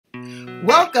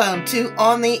Welcome to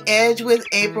On the Edge with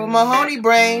April Mahoney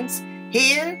Brains.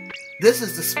 Here, this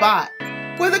is the spot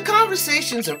where the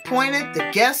conversations are pointed, the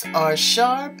guests are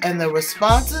sharp, and the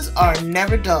responses are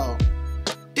never dull.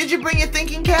 Did you bring your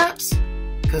thinking caps?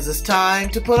 Because it's time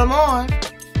to put them on.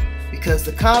 Because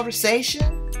the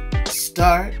conversation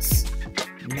starts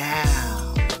now.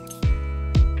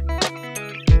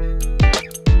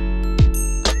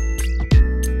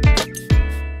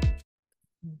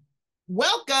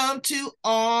 Welcome to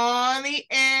On the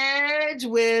Edge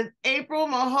with April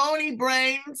Mahoney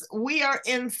Brains. We are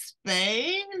in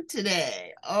Spain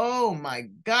today. Oh my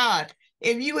God.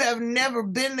 If you have never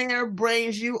been there,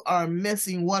 Brains, you are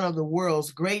missing one of the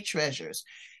world's great treasures.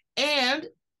 And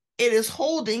it is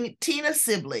holding Tina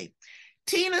Sibley.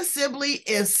 Tina Sibley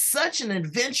is such an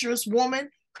adventurous woman.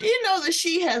 Do you know that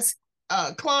she has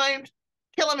climbed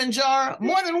Kilimanjaro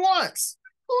more than once?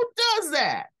 Who does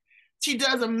that? She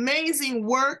does amazing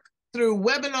work through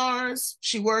webinars.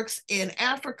 She works in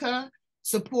Africa,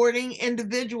 supporting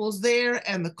individuals there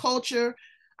and the culture.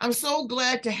 I'm so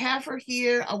glad to have her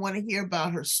here. I want to hear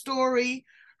about her story,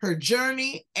 her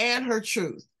journey, and her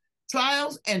truth.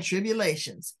 Trials and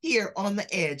tribulations here on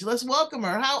the Edge. Let's welcome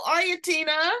her. How are you,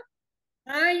 Tina?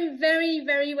 I'm very,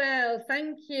 very well.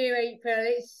 Thank you, April.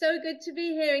 It's so good to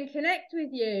be here and connect with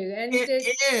you. And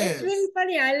it's really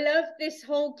funny. I love this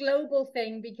whole global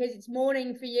thing because it's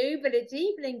morning for you, but it's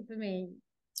evening for me.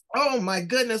 Oh my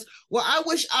goodness. Well, I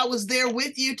wish I was there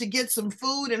with you to get some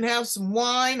food and have some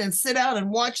wine and sit out and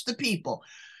watch the people.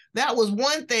 That was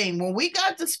one thing. When we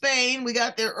got to Spain, we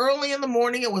got there early in the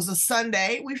morning. It was a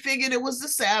Sunday. We figured it was the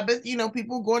Sabbath. You know,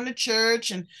 people were going to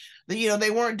church and, they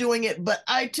weren't doing it. But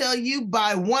I tell you,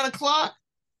 by 1 o'clock,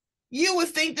 you would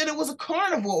think that it was a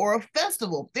carnival or a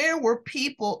festival. There were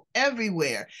people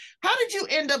everywhere. How did you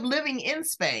end up living in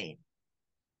Spain?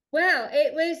 Well,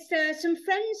 it was some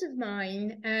friends of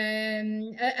mine,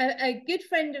 a good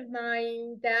friend of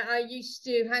mine that I used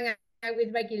to hang out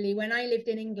with regularly when I lived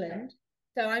in England.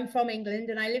 So I'm from England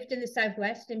and I lived in the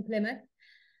southwest in Plymouth.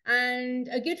 And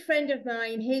a good friend of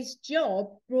mine, his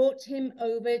job brought him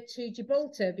over to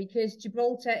Gibraltar because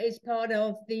Gibraltar is part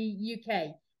of the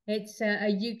UK. It's a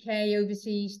UK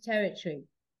overseas territory.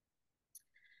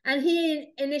 And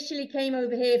he initially came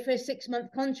over here for a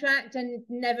 6-month contract and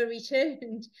never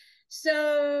returned.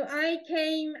 So I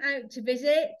came out to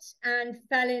visit and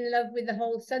fell in love with the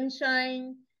whole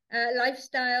sunshine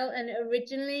lifestyle. And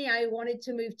originally I wanted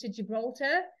to move to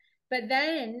Gibraltar. But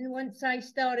then once I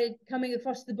started coming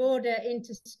across the border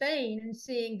into Spain and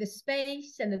seeing the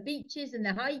space and the beaches and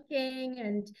the hiking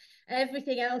and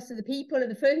everything else and the people and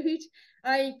the food,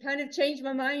 I kind of changed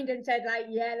my mind and said, like,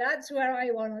 yeah, that's where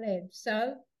I want to live.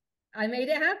 So I made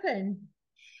it happen.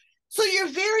 So you're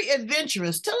very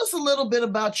adventurous. Tell us a little bit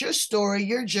about your story,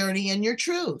 your journey, and your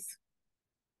truth.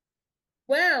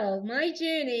 Well, my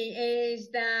journey is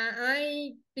that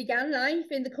I began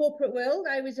life in the corporate world.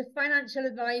 I was a financial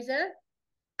advisor,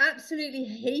 absolutely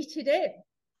hated it.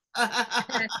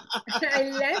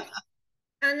 I left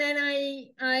and then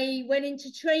I went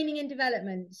into training and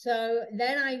development. So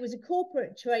then I was a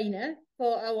corporate trainer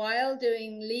for a while,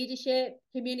 doing leadership,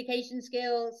 communication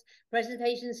skills,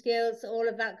 presentation skills, all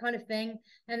of that kind of thing.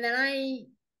 And then I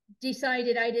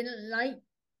decided I didn't like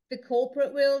the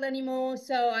corporate world anymore.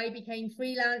 So I became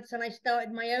freelance and I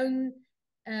started my own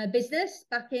business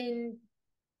back in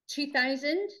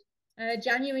 2000,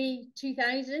 January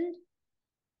 2000.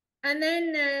 And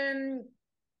then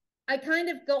I kind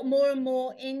of got more and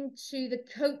more into the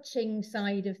coaching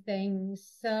side of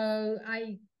things. So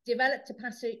I developed a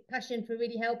passion for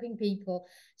really helping people.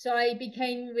 So I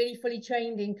became really fully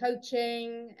trained in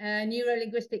coaching,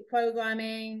 neuro-linguistic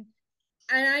programming.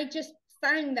 And I just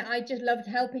found that I just loved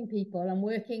helping people and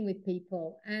working with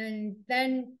people. And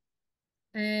then,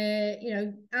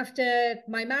 after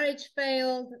my marriage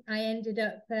failed, I ended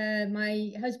up,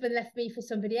 my husband left me for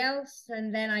somebody else.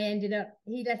 And then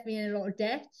he left me in a lot of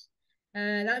debt.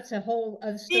 That's a whole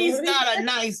other story. He's not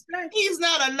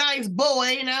a nice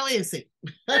boy, now is he?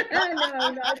 No,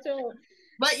 not at all.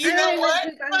 But you know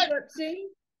what? Bankruptcy.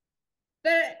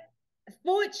 But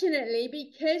fortunately,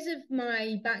 because of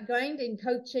my background in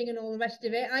coaching and all the rest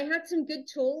of it, I had some good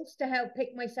tools to help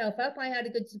pick myself up. I had a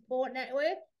good support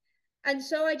network. And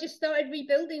so I just started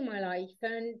rebuilding my life.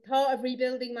 And part of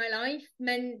rebuilding my life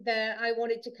meant that I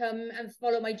wanted to come and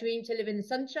follow my dream to live in the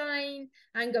sunshine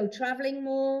and go traveling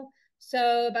more.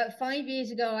 So about 5 years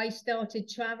ago, I started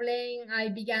traveling. I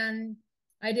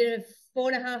did a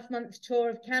 4.5-month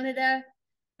tour of Canada.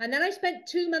 And then I spent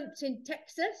 2 months in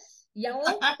Texas,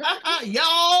 y'all.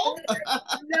 Y'all.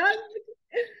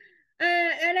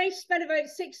 And I spent about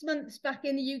 6 months back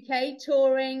in the UK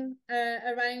touring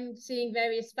around, seeing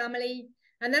various family.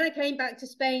 And then I came back to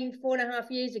Spain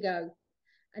 4.5 years ago.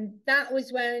 And that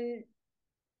was when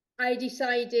I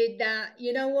decided that,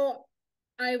 you know what,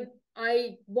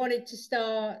 I wanted to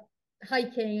start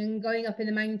hiking and going up in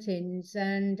the mountains.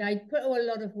 And I put a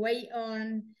lot of weight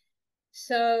on.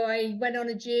 So I went on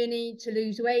a journey to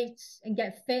lose weight and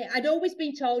get fit. I'd always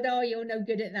been told, oh, you're no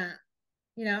good at that.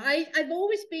 I've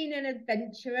always been an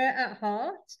adventurer at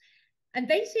heart. And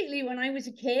basically, when I was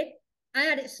a kid, I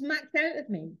had it smacked out of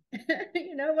me.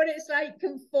 What it's like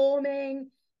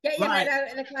conforming, get your head Right. out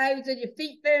of the clouds and your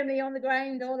feet firmly on the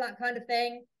ground, all that kind of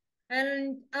thing.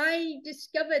 And I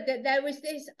discovered that there was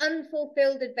this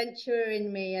unfulfilled adventurer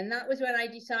in me. And that was when I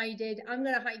decided I'm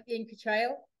going to hike the Inca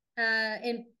Trail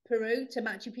in Peru to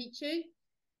Machu Picchu.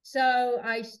 So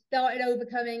I started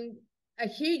overcoming a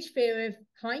huge fear of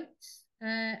heights.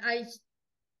 I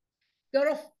got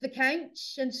off the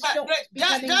couch and stopped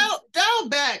becoming Dial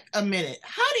back a minute.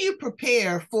 How do you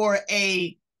prepare for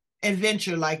a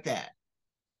adventure like that?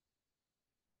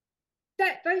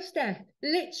 step by step,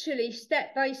 literally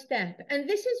step by step. And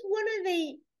this is one of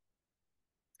the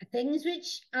things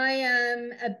which I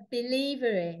am a believer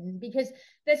in, because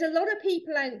there's a lot of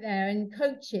people out there and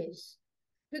coaches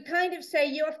who kind of say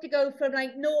you have to go from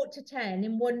like 0 to 10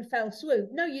 in one fell swoop.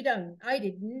 No, you don't. I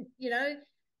didn't, you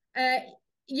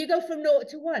go from 0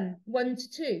 to 1, 1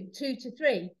 to 2, 2 to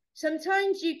 3.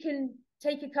 Sometimes you can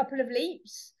take a couple of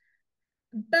leaps,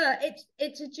 but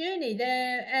it's a journey.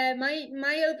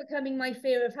 My overcoming my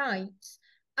fear of heights.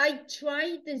 I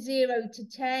tried the 0 to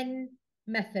 10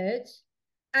 method,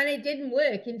 and it didn't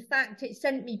work. In fact, it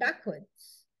sent me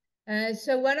backwards.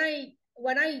 So when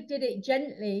I did it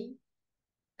gently,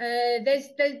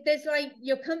 there's like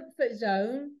your comfort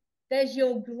zone, there's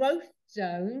your growth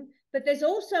zone, but there's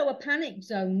also a panic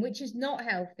zone, which is not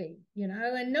healthy,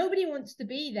 and nobody wants to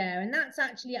be there, and that's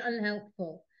actually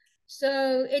unhelpful.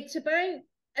 So it's about,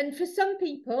 and for some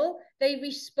people, they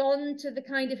respond to the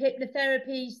kind of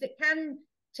hypnotherapies that can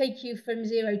take you from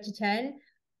 0 to 10.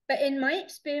 But in my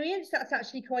experience, that's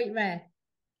actually quite rare.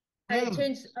 And it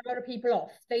turns a lot of people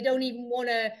off. They don't even want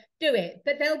to do it,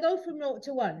 but they'll go from 0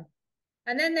 to 1.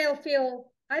 And then they'll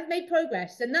feel, I've made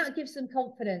progress. And that gives them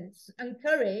confidence and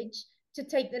courage to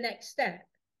take the next step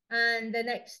and the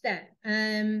next step.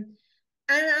 And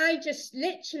I just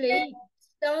literally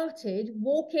started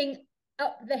walking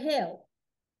up the hill.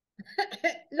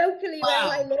 Locally where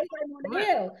I Wow. live, I'm on a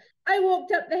hill. I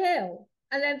walked up the hill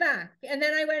and then back. And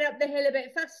then I went up the hill a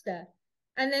bit faster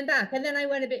and then back. And then I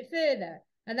went a bit further.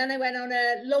 And then I went on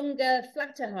a longer,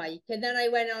 flatter hike. And then I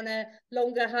went on a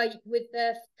longer hike with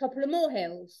a couple of more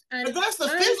hills. But And that's the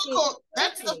I did physical,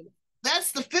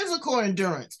 that's the physical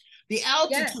endurance. The yeah.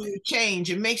 altitude change,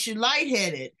 it makes you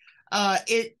lightheaded.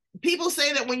 It People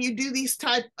say that when you do these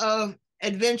type of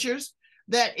adventures,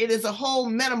 that it is a whole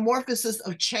metamorphosis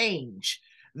of change,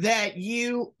 that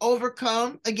you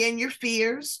overcome again your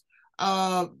fears,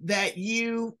 that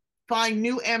you find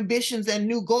new ambitions and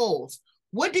new goals.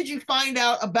 What did you find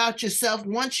out about yourself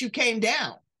once you came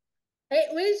down? It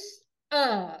was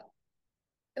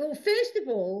well, first of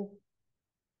all,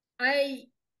 I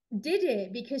did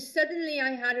it because suddenly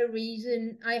I had a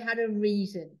reason. I had a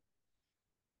reason.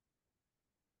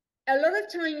 A lot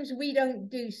of times we don't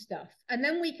do stuff, and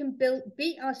then we can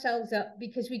beat ourselves up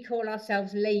because we call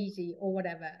ourselves lazy or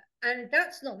whatever. And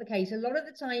that's not the case. A lot of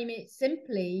the time it's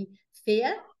simply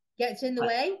fear gets in the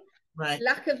way, Right.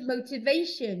 lack of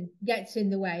motivation gets in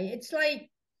the way. It's like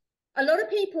a lot of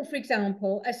people, for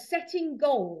example, are setting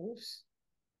goals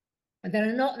that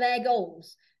are not their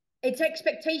goals. It's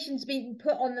expectations being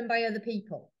put on them by other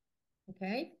people.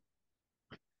 Okay.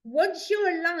 Once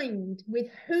you're aligned with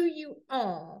who you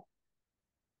are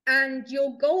and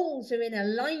your goals are in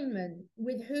alignment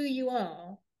with who you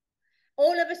are,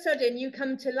 all of a sudden you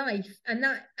come to life. And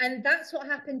that's what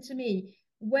happened to me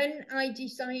when I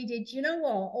decided, you know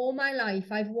what, all my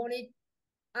life I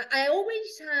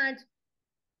always had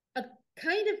a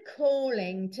kind of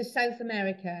calling to South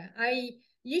America. I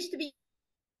used to be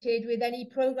with any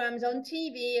programs on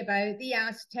TV about the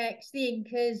Aztecs, the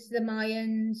Incas, the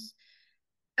Mayans.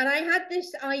 And I had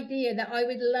this idea that I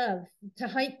would love to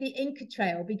hike the Inca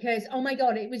Trail because, oh my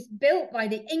God, it was built by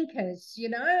the Incas,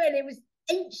 and it was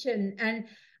ancient. And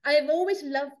I've always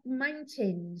loved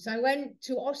mountains. I went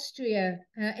to Austria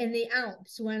in the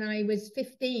Alps when I was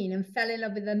 15 and fell in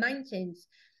love with the mountains.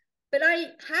 But I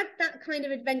had that kind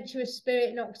of adventurous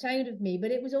spirit knocked out of me,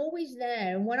 but it was always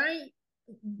there. And when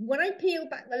I peeled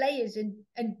back the layers and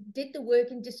did the work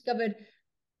and discovered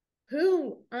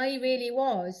who I really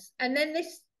was, and then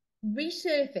this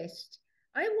resurfaced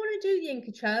I want to do the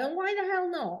Inca Trail, and why the hell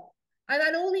not? I've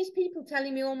had all these people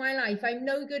telling me all my life I'm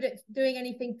no good at doing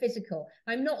anything physical.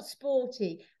 I'm not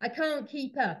sporty. I can't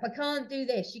keep up. I can't do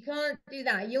this. You can't do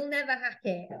that. You'll never hack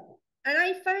it. And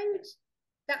I found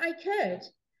that I could.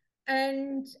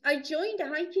 And I joined a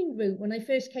hiking group when I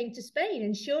first came to Spain.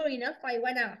 And sure enough, I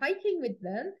went out hiking with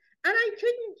them and I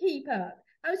couldn't keep up.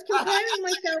 I was comparing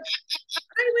myself.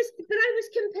 I was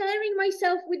comparing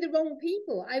myself with the wrong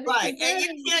people. I was Right. And you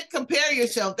comparing. can't compare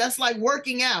yourself. That's like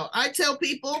working out. I tell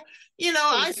people,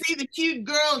 I see the cute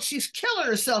girl, she's killing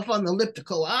herself on the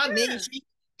elliptical. I mean, Yeah, she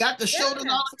got the shoulders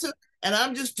yeah. all into, and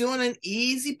I'm just doing an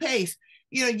easy pace.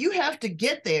 You have to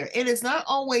get there. And it's not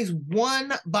always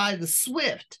won by the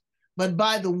swift, but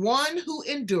by the one who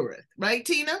endureth. Right,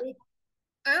 Tina?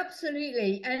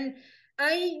 Absolutely. And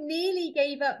I nearly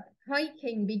gave up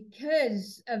hiking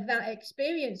because of that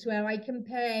experience where I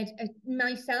compared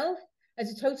myself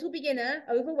as a total beginner,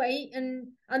 overweight and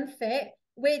unfit,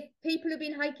 with people who've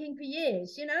been hiking for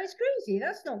years. It's crazy.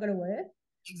 That's not going to work.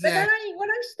 But then Exactly. when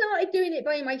I started doing it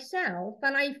by myself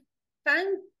and I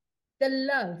found the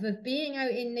love of being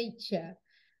out in nature.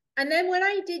 And then when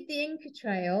I did the Inca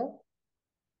Trail,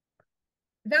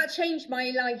 that changed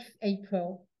my life,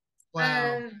 April.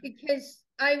 Wow. Because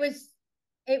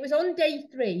it was on day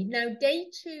 3. Now, day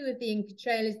 2 of the Inca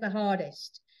Trail is the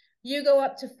hardest. You go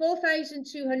up to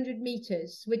 4,200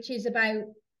 meters, which is about,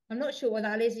 I'm not sure what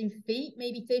that is in feet,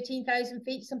 maybe 13,000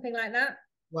 feet, something like that.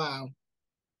 Wow.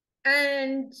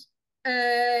 And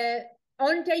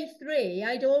on day 3,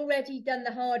 I'd already done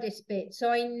the hardest bit. So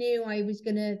I knew I was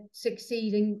going to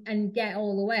succeed and get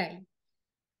all the way.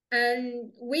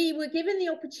 And we were given the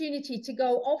opportunity to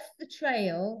go off the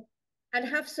trail and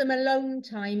have some alone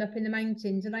time up in the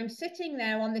mountains. And I'm sitting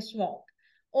there on this rock.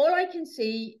 All I can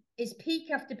see is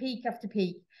peak after peak after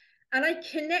peak. And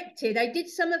I did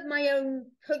some of my own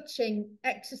coaching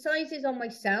exercises on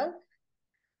myself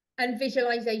and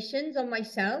visualizations on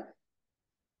myself.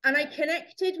 And I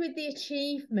connected with the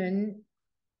achievement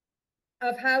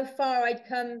of how far I'd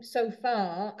come so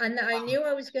far and that I knew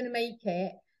I was going to make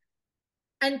it.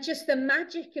 And just the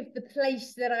magic of the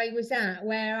place that I was at,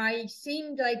 where I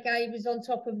seemed like I was on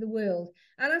top of the world.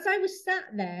 And as I was sat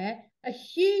there, a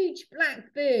huge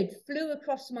black bird flew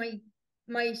across my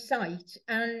sight,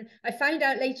 and I found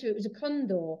out later it was a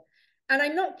condor. And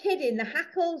I'm not kidding, the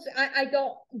hackles, I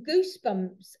got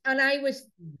goosebumps, and I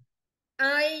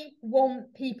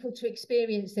want people to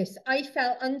experience this. I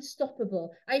felt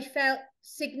unstoppable. I felt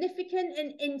significant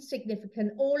and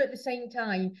insignificant all at the same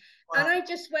time. Wow. And I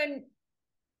just went,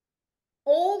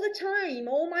 all the time,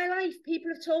 all my life,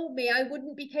 people have told me I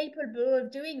wouldn't be capable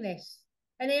of doing this.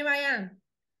 And here I am.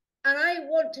 And I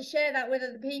want to share that with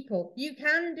other people. You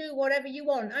can do whatever you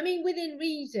want. I mean, within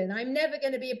reason. I'm never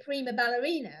going to be a prima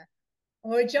ballerina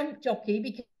or a jump jockey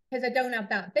because I don't have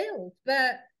that build.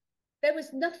 But there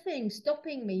was nothing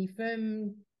stopping me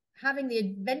from having the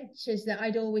adventures that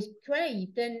I'd always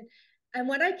craved. And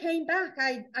when I came back,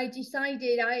 I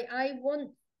decided I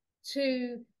want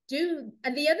to do.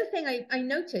 And the other thing I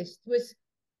noticed was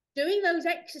doing those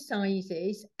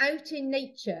exercises out in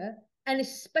nature, and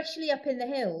especially up in the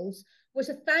hills, was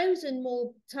 1,000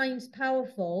 more times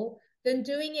powerful than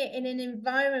doing it in an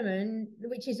environment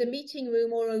which is a meeting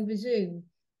room or over Zoom.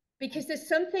 Because there's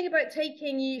something about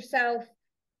taking yourself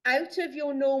out of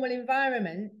your normal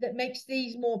environment that makes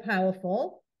these more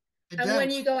powerful. And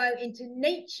when you go out into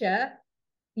nature,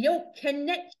 you're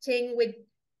connecting with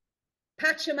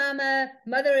Pachamama,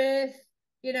 Mother Earth,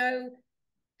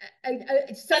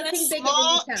 it's something bigger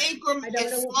than yourself.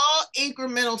 It's small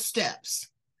incremental steps.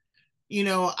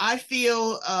 I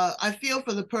feel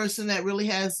for the person that really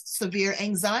has severe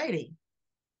anxiety.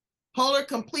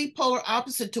 Complete polar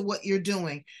opposite to what you're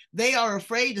doing. They are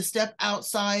afraid to step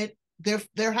outside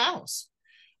their house.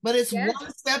 But it's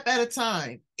one step at a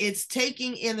time. It's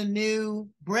taking in a new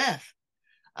breath.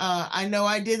 I know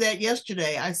I did that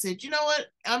yesterday. I said, you know what?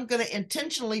 I'm going to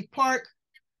intentionally park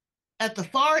at the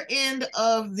far end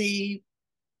of the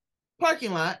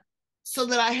parking lot so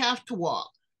that I have to walk,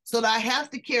 so that I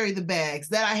have to carry the bags,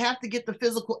 that I have to get the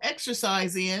physical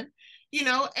exercise in,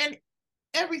 and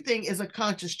everything is a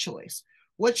conscious choice.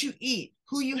 What you eat,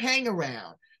 who you hang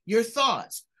around, your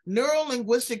thoughts.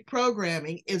 Neuro-linguistic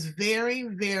programming is very,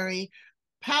 very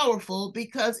powerful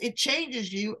because it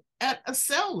changes you at a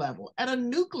cell level, at a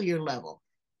nuclear level.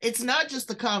 It's not just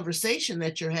the conversation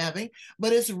that you're having,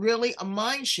 but it's really a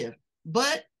mind shift.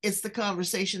 But it's the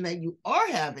conversation that you are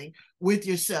having with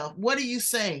yourself. What are you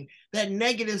saying? That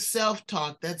negative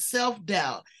self-talk, that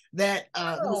self-doubt, that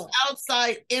those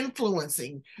outside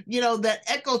influencing, that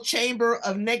echo chamber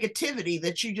of negativity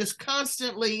that you just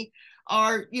constantly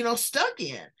are, stuck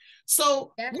in.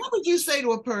 So Yeah. what would you say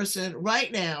to a person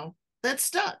right now that's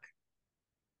stuck?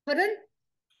 Pardon?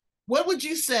 What would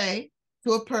you say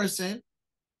to a person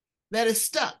that is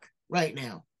stuck right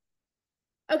now?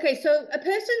 Okay, so a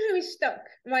person who is stuck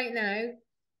right now,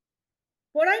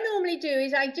 what I normally do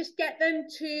is I just get them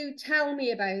to tell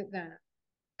me about that.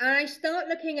 And I start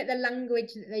looking at the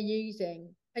language that they're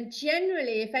using. And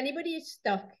generally, if anybody is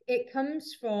stuck, it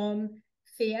comes from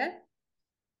fear,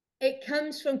 it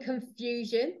comes from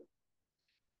confusion.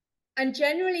 And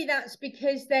generally, that's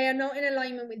because they are not in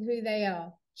alignment with who they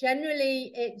are.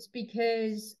 Generally, it's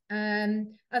because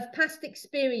of past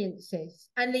experiences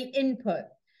and the input.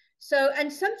 So,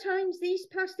 and sometimes these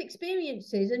past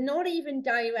experiences are not even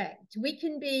direct. We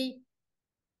can be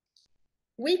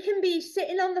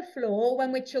sitting on the floor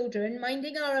when we're children,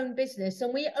 minding our own business,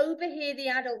 and we overhear the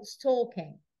adults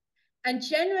talking. And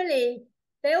generally,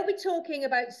 they'll be talking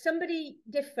about somebody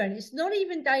different. It's not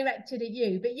even directed at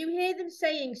you, but you hear them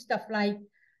saying stuff like,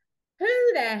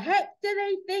 who the heck do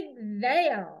they think they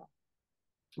are?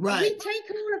 And Right. we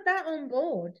take all of that on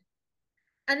board.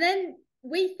 And then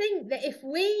we think that if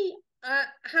we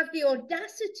have the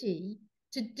audacity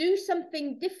to do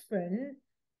something different,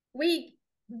 we're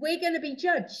going to be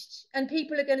judged, and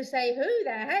people are going to say, who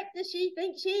the heck does she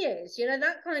think she is,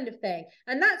 that kind of thing.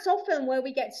 And that's often where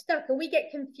we get stuck and we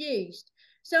get confused.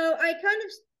 So I kind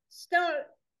of start,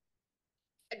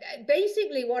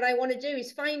 basically what I want to do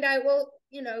is find out, well,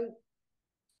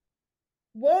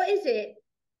 what is it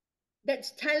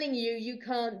that's telling you you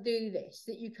can't do this,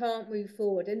 that you can't move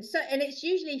forward? And it's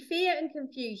usually fear and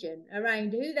confusion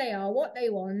around who they are, what they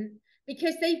want,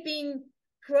 because they've been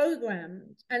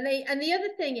programmed. And the other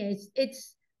thing is,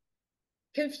 it's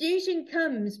confusion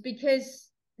comes because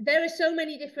there are so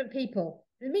many different people.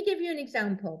 Let me give you an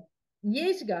example.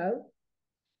 Years ago,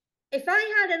 if I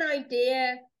had an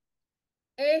idea,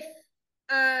 if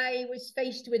I was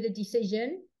faced with a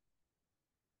decision,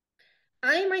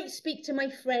 I might speak to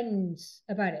my friends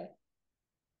about it.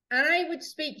 And I would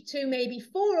speak to maybe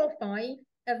 4 or 5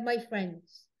 of my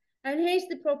friends. And here's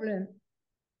the problem.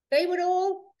 They would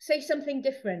all say something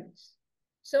different.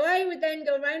 So I would then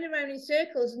go round and round in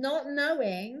circles, not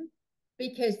knowing,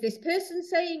 because this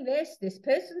person's saying this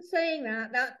person's saying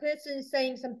that person is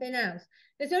saying something else.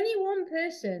 There's only one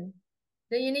person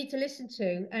that you need to listen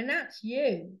to, and that's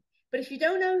you. But if you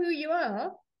don't know who you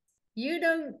are, you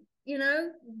don't,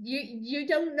 you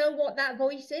don't know what that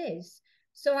voice is.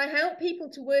 So I help people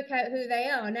to work out who they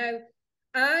are. Now,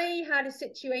 I had a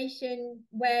situation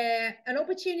where an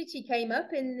opportunity came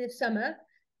up in the summer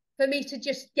for me to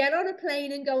just get on a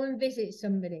plane and go and visit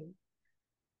somebody.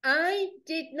 I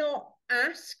did not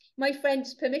ask my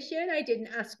friends' permission. I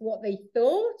didn't ask what they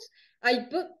thought. I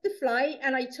booked the flight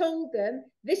and I told them,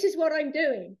 this is what I'm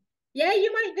doing. Yeah,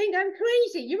 you might think I'm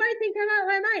crazy. You might think I'm out of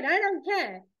my mind. I don't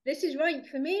care. This is right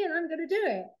for me and I'm going to do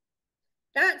it.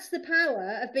 That's the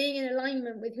power of being in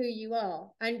alignment with who you are.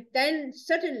 And then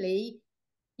suddenly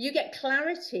you get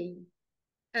clarity.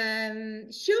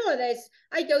 Sure,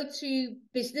 I go to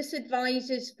business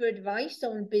advisors for advice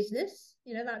on business,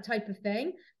 that type of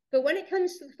thing. But when it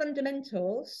comes to the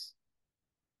fundamentals,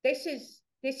 this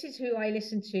is who I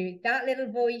listen to. That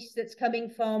little voice that's coming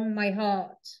from my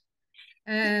heart.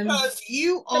 Because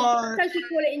Sometimes we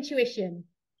call it intuition.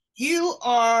 you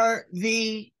are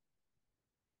the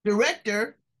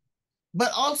director,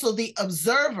 but also the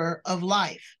observer of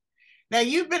life. Now,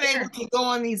 you've been able to go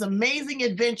on these amazing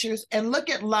adventures and look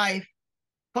at life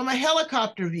from a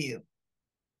helicopter view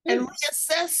and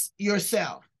reassess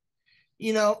yourself,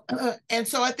 and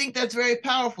so I think that's very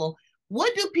powerful.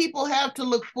 What do people have to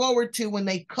look forward to when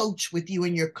they coach with you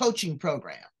in your coaching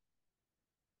program?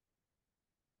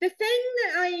 The thing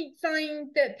that I find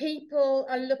that people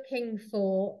are looking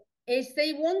for is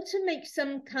they want to make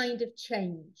some kind of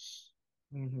change.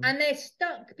 Mm-hmm. And they're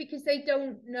stuck because they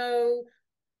don't know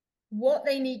what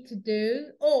they need to do,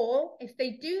 or if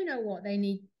they do know what they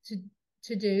need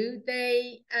to do,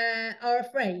 they are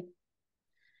afraid.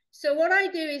 So what I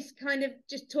do is kind of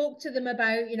just talk to them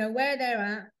about, where they're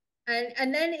at,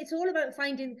 and then it's all about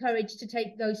finding courage to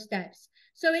take those steps.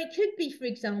 So it could be, for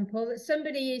example, that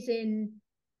somebody is in,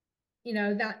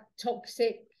 that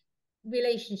toxic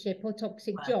relationship or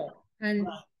toxic job, and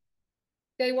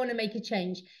they want to make a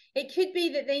change. It could be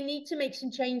that they need to make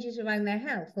some changes around their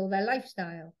health or their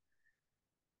lifestyle.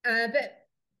 But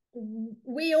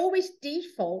we always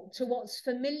default to what's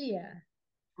familiar.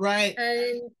 Right.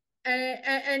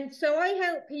 And so I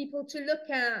help people to look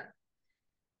at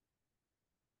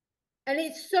And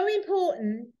it's so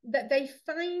important that they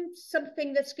find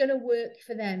something that's going to work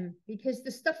for them, because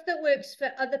the stuff that works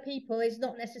for other people is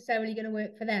not necessarily going to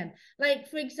work for them. Like,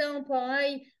 for example,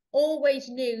 I always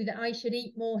knew that I should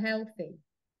eat more healthy.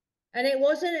 And it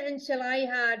wasn't until I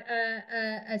had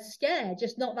a scare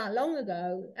just not that long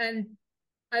ago. And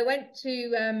I went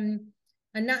to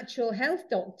a natural health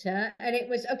doctor, and it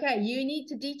was, okay, you need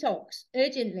to detox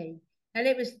urgently. And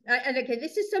it was, and okay,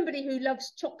 this is somebody who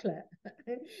loves chocolate.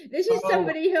 This is Oh,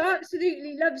 somebody who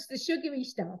absolutely loves the sugary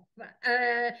stuff,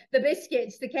 the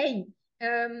biscuits, the cake. I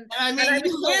And mean, I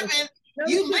was told, no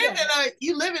sugar.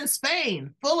 you live in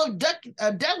Spain, full of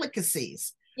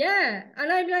delicacies. Yeah,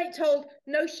 and I'm like told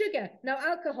no sugar, no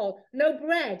alcohol, no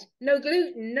bread, no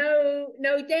gluten,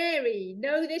 no dairy,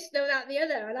 no this, no that, the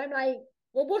other. And I'm like,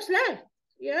 well, what's left?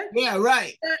 You know? Yeah,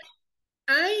 right. But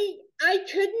I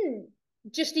couldn't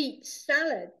just eat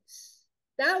salads.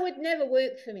 That would never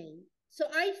work for me. So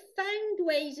I found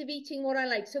ways of eating what I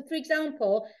like. So for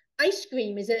example, ice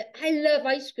cream I love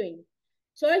ice cream.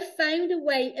 So I found a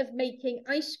way of making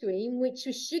ice cream which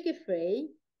was sugar free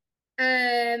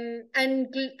and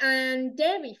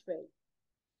dairy free,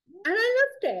 and I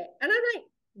loved it. And I'm like,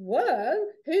 whoa,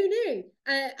 who knew?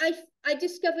 I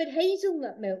discovered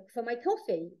hazelnut milk for my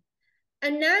coffee.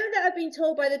 And now that I've been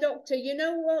told by the doctor, you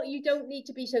know what, you don't need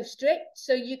to be so strict,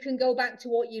 so you can go back to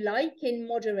what you like in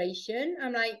moderation.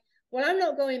 I'm like, well, I'm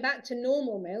not going back to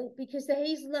normal milk because the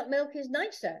hazelnut milk is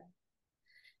nicer.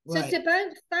 So it's Right.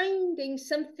 about finding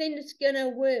something that's going to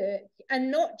work and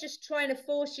not just trying to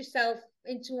force yourself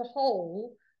into a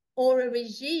hole or a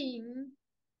regime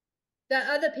that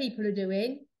other people are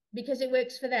doing because it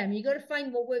works for them. You got to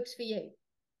find what works for you.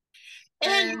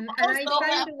 And you And I also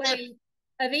found have a to, way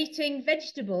of eating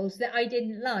vegetables that I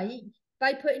didn't like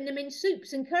by putting them in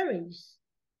soups and curries.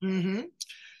 mm-hmm. You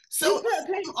So put a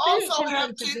plate you of spinach also in have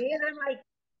front of to, me, and I'm like,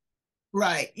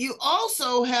 right. You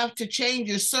also have to change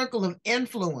your circle of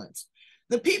influence.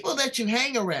 The people that you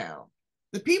hang around,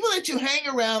 the people that you hang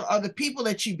around are the people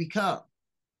that you become.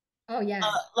 oh yeah,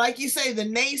 Like you say, the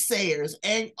naysayers,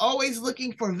 and always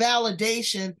looking for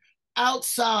validation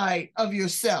outside of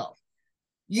yourself.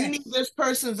 You need yes. this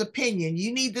person's opinion.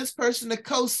 You need this person to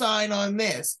co-sign on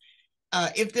this.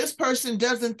 If this person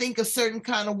doesn't think a certain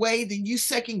kind of way, then you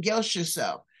second guess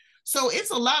yourself. So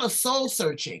it's a lot of soul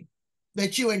searching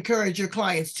that you encourage your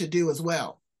clients to do as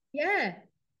well. Yeah,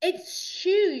 it's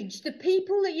huge. The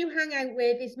people that you hang out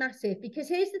with is massive, because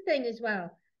here's the thing as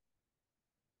well.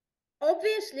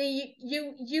 Obviously,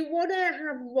 you want to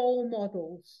have role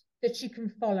models that you can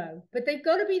follow, but they've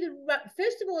got to be the right,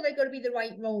 first of all, they've got to be the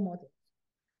right role models.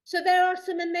 So there are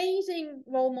some amazing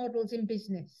role models in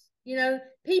business. You know,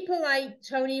 people like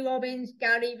Tony Robbins,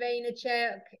 Gary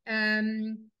Vaynerchuk,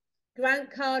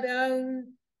 Grant Cardone.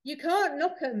 You can't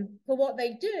knock them for what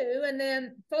they do and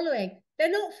they're following. They're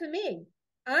not for me.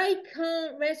 I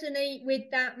can't resonate with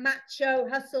that macho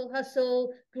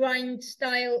hustle, grind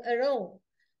style at all.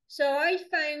 So I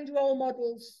found role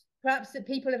models, perhaps that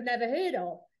people have never heard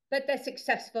of, but they're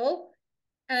successful,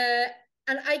 and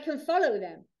I can follow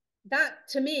them. That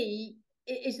to me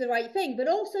is the right thing. But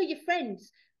also your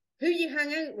friends, who you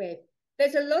hang out with.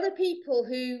 There's a lot of people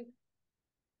who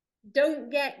don't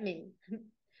get me.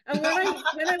 And when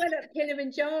I went up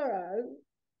Kilimanjaro,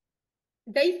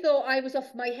 they thought I was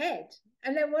off my head.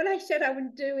 And then when I said I was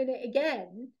doing it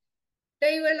again,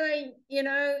 they were like, and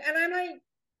I'm like,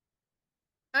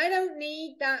 I don't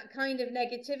need that kind of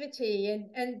negativity.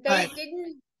 And they Right.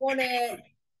 didn't want to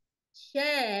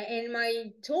share in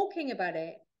my talking about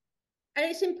it. And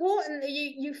it's important that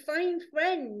you find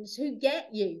friends who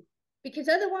get you, because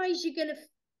otherwise you're going to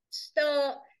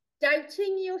start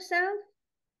doubting yourself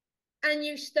and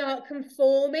you start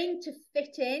conforming to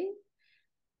fit in.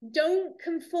 Don't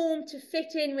conform to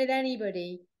fit in with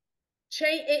anybody.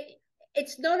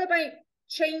 It's not about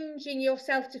changing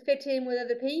yourself to fit in with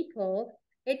other people.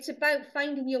 It's about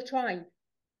finding your tribe.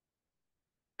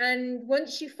 And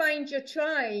once you find your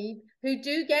tribe who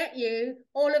do get you,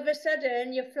 all of a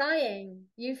sudden you're flying.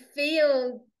 You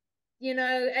feel,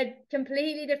 a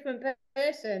completely different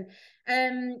person.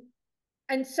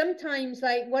 And sometimes,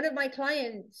 like one of my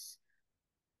clients,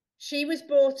 she was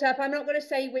brought up, I'm not going to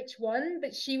say which one,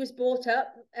 but she was brought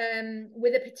up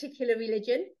with a particular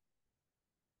religion.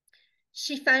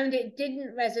 She found it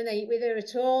didn't resonate with her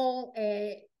at all.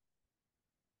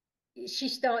 She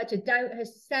started to doubt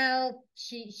herself.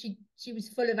 She was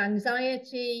full of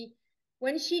anxiety.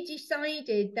 When she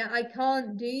decided that I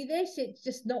can't do this, it's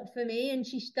just not for me, and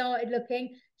she started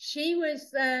looking, she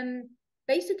was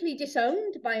basically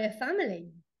disowned by her family.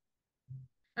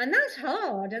 And that's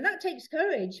hard and that takes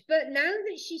courage. But now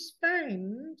that she's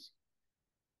found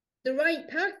the right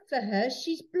path for her.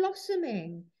 She's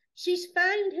blossoming. She's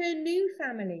found her new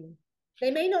family.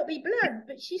 They may not be blood,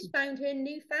 but she's found her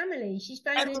new family. She's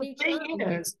found And her the new thing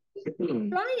child. is,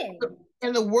 Flying.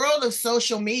 in the world of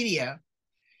social media,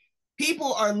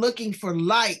 people are looking for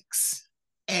likes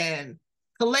and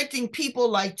collecting people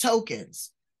like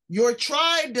tokens. Your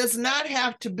tribe does not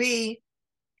have to be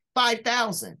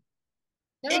 5,000.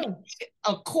 It can No. be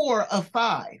a core of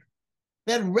 5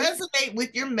 that resonate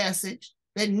with your message,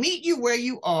 that meet you where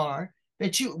you are,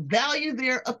 that you value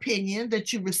their opinion,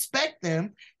 that you respect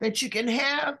them, that you can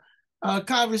have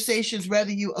conversations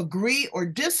whether you agree or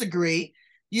disagree.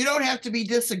 You don't have to be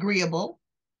disagreeable.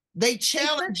 They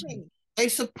challenge you, Exactly. they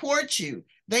support you,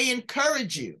 they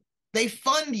encourage you, they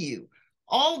fund you.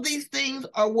 All these things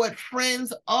are what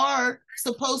friends are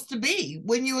supposed to be.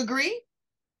 Wouldn't you agree?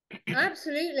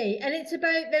 Absolutely. And it's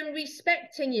about them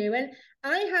respecting you. And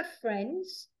I have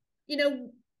friends, you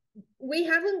know, we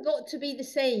haven't got to be the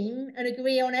same and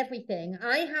agree on everything.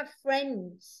 I have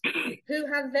friends who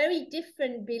have very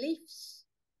different beliefs,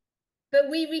 but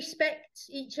we respect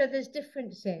each other's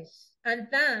differences. And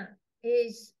that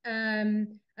is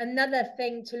another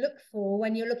thing to look for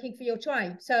when you're looking for your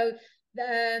tribe. So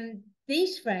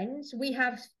these friends, we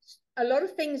have a lot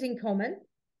of things in common,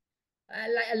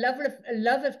 like a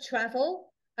love of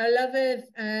travel, a love of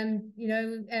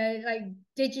like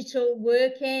digital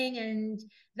working and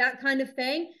that kind of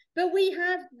thing. But we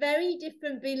have very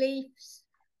different beliefs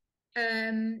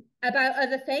about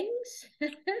other things,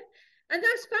 and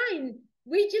that's fine.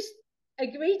 We just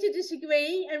agree to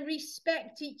disagree and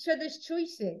respect each other's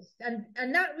choices,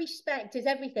 and that respect is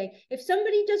everything. If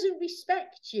somebody doesn't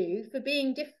respect you for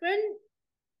being different,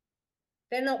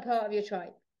 they're not part of your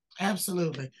tribe.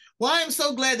 Absolutely. Well, I'm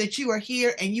so glad that you are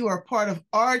here and you are part of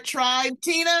our tribe,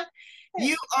 Tina.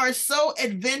 You are so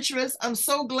adventurous. I'm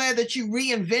so glad that you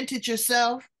reinvented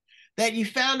yourself, that you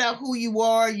found out who you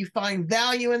are, you find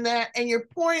value in that, and you're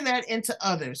pouring that into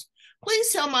others.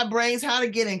 Please tell my brains how to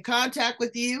get in contact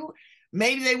with you.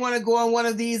 Maybe they want to go on one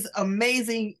of these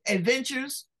amazing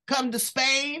adventures, come to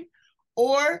Spain,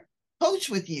 or coach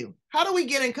with you. How do we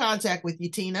get in contact with you,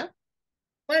 Tina?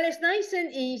 Well, it's nice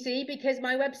and easy because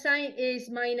my website is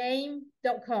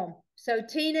myname.com. So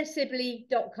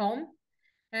tinasibley.com.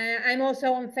 I'm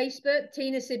also on Facebook,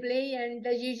 Tina Sibley, and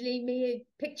there's usually a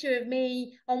picture of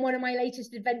me on one of my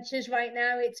latest adventures right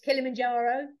now. It's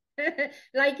Kilimanjaro,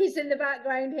 like it's in the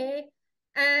background here.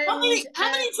 How And many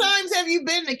how many times have you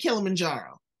been to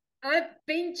Kilimanjaro? I've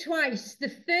been twice. The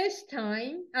first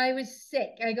time I was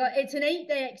sick. It's an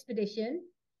 8-day expedition,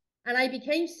 and I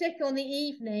became sick on the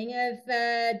evening of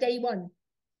day one.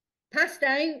 Passed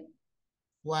out,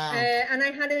 Wow. and I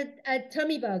had a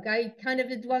tummy bug. I kind of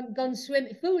had gone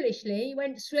foolishly,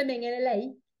 went swimming in a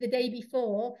lake the day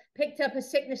before, picked up a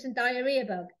sickness and diarrhea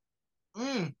bug.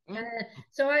 Mm, mm.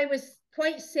 So I was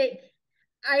quite sick.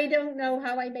 I don't know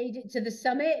how I made it to the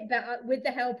summit, but with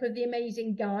the help of the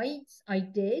amazing guides, I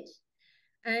did.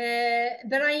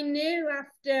 But I knew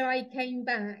after I came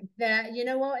back that, you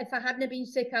know what, if I hadn't been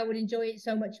sick, I would enjoy it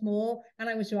so much more. And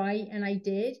I was right, and I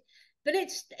did. But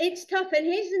it's tough. And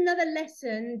here's another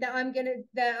lesson that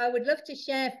I would love to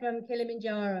share from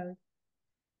Kilimanjaro.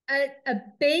 A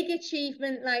big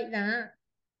achievement like that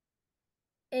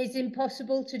is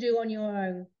impossible to do on your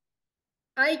own.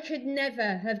 I could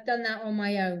never have done that on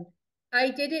my own.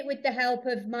 I did it with the help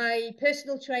of my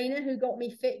personal trainer who got me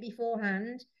fit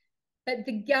beforehand, but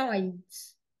the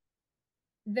guides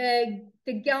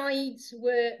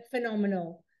were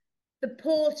phenomenal. The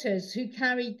porters who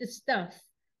carried the stuff,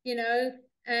 you know,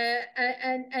 and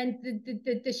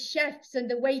the chefs and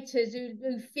the waiters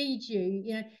who feed you,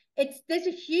 you know, there's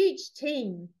a huge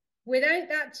team. Without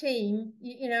that team,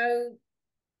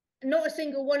 not a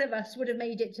single one of us would have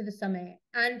made it to the summit.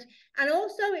 And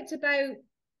also it's about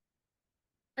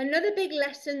another big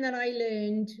lesson that I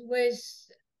learned was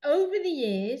over the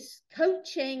years,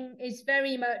 coaching is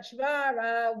very much rah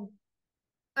rah.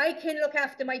 I can look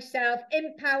after myself,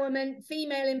 empowerment,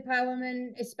 female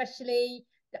empowerment, especially.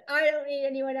 I don't need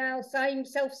anyone else. I'm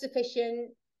self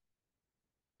sufficient.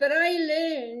 But I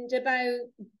learned about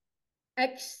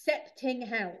accepting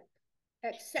help.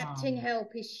 Accepting Um,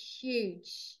 help is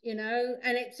huge, and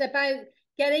it's about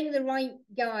getting the right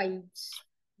guides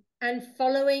and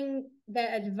following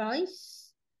their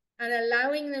advice and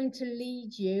allowing them to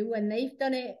lead you when they've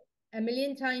done it a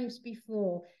million times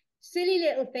before. Silly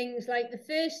little things like the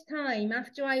first time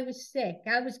after I was sick,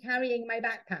 I was carrying my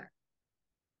backpack.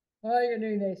 Oh, I can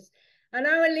do this. And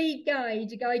our lead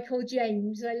guide, a guy called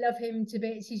James, I love him to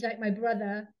bits. He's like my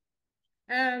brother.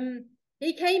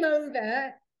 He came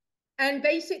over and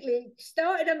basically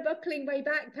started unbuckling my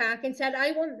backpack and said,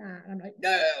 I want that. And I'm like,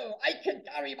 no, I can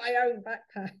carry my own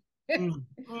backpack. Mm,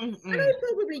 mm, And mm. I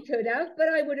probably could have, but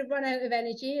I would have run out of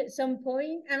energy at some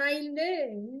point. And I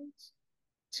learned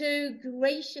to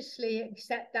graciously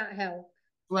accept that help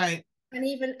Right. and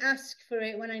even ask for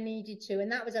it when I needed to.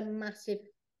 And that was a massive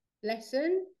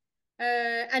lesson.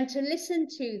 And to listen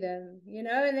to them, you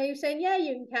know, and they were saying, yeah,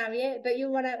 you can carry it, but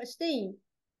you'll run out of steam.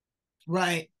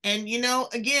 Right. And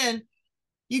again,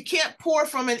 you can't pour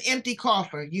from an empty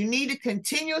coffer. You need to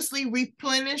continuously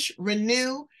replenish,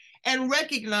 renew, and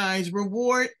recognize,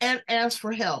 reward, and ask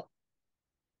for help.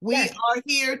 We Yes, are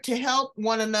here to help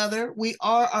one another. We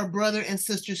are our brother and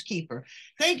sister's keeper.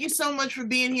 Thank you so much for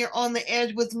being here on the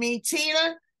edge with me.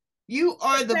 Tina, you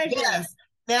are a the pleasure. best.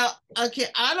 Now, okay,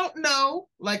 I don't know.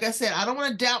 Like I said, I don't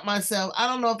want to doubt myself. I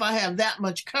don't know if I have that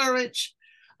much courage.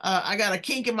 I got a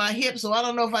kink in my hip, so I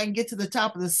don't know if I can get to the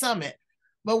top of the summit.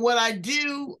 But what I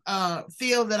do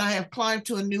feel that I have climbed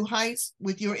to a new heights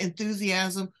with your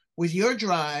enthusiasm, with your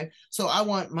drive. So I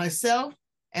want myself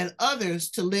and others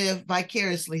to live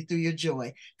vicariously through your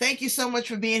joy. Thank you so much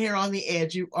for being here on the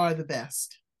edge. You are the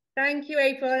best. Thank you,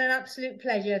 April. An absolute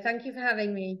pleasure. Thank you for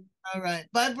having me. All right.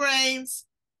 Bye, brains.